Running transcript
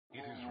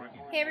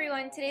Hey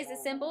everyone, today's a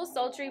simple,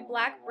 sultry,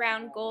 black,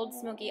 brown, gold,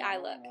 smoky eye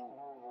look.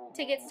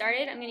 To get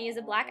started, I'm going to use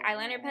a black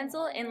eyeliner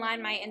pencil and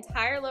line my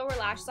entire lower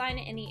lash line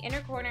in the inner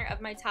corner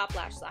of my top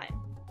lash line.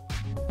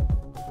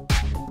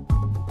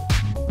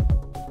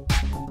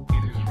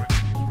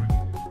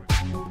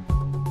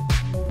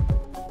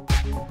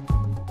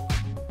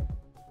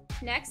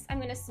 Next, I'm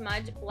going to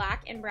smudge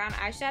black and brown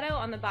eyeshadow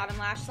on the bottom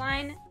lash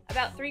line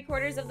about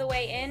 3/4 of the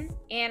way in,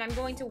 and I'm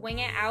going to wing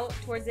it out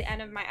towards the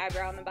end of my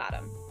eyebrow on the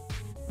bottom.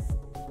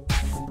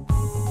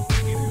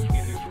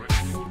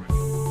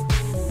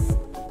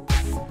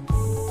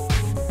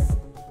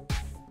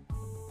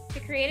 To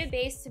create a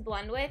base to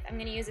blend with, I'm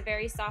going to use a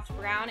very soft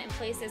brown and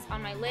place this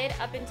on my lid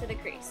up into the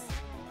crease.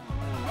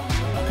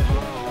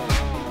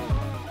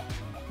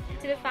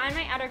 To define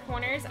my outer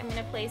corners, I'm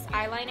going to place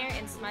eyeliner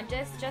and smudge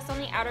this just on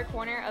the outer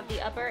corner of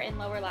the upper and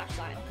lower lash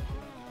line.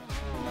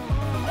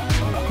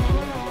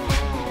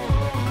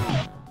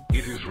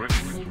 It is ready.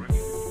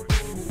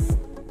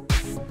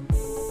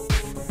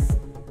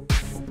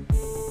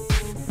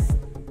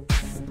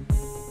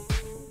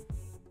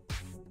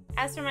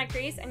 As for my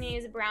crease, I'm going to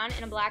use a brown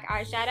and a black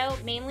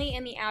eyeshadow, mainly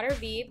in the outer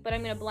V, but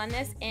I'm going to blend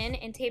this in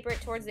and taper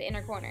it towards the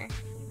inner corner.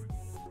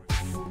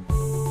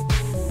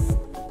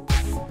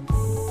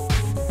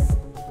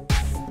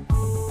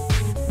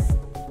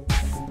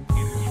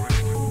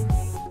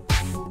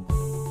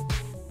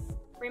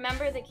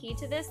 Remember, the key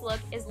to this look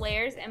is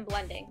layers and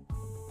blending.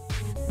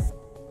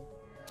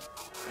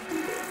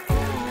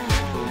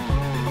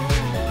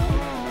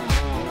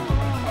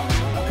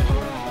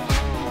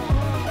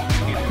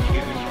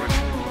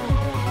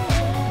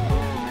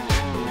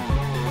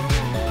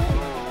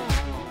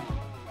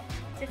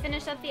 To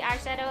finish up the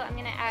eyeshadow, I'm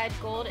going to add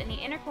gold in the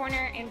inner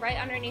corner and right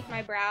underneath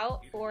my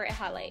brow for a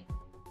highlight.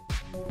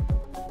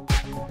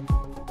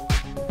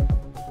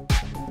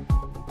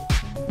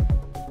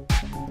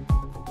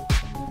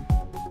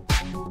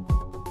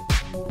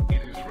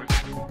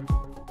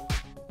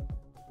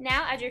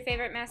 Now add your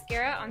favorite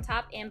mascara on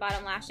top and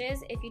bottom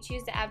lashes. If you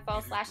choose to add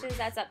false lashes,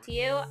 that's up to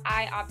you.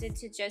 I opted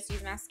to just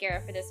use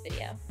mascara for this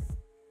video.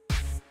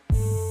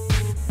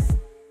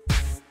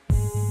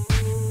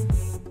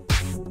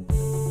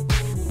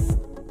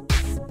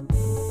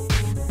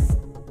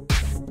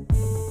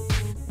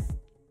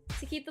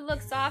 To keep the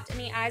look soft and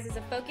the eyes as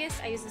a focus,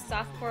 I use a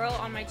soft coral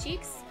on my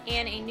cheeks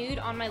and a nude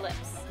on my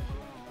lips.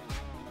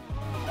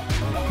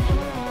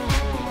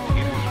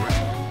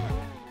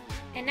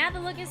 And now the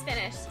look is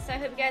finished, so I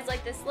hope you guys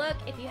like this look.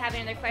 If you have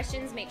any other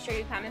questions, make sure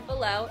you comment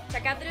below.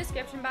 Check out the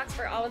description box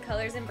for all the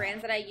colors and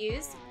brands that I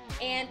used.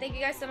 And thank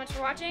you guys so much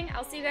for watching.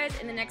 I'll see you guys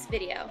in the next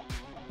video.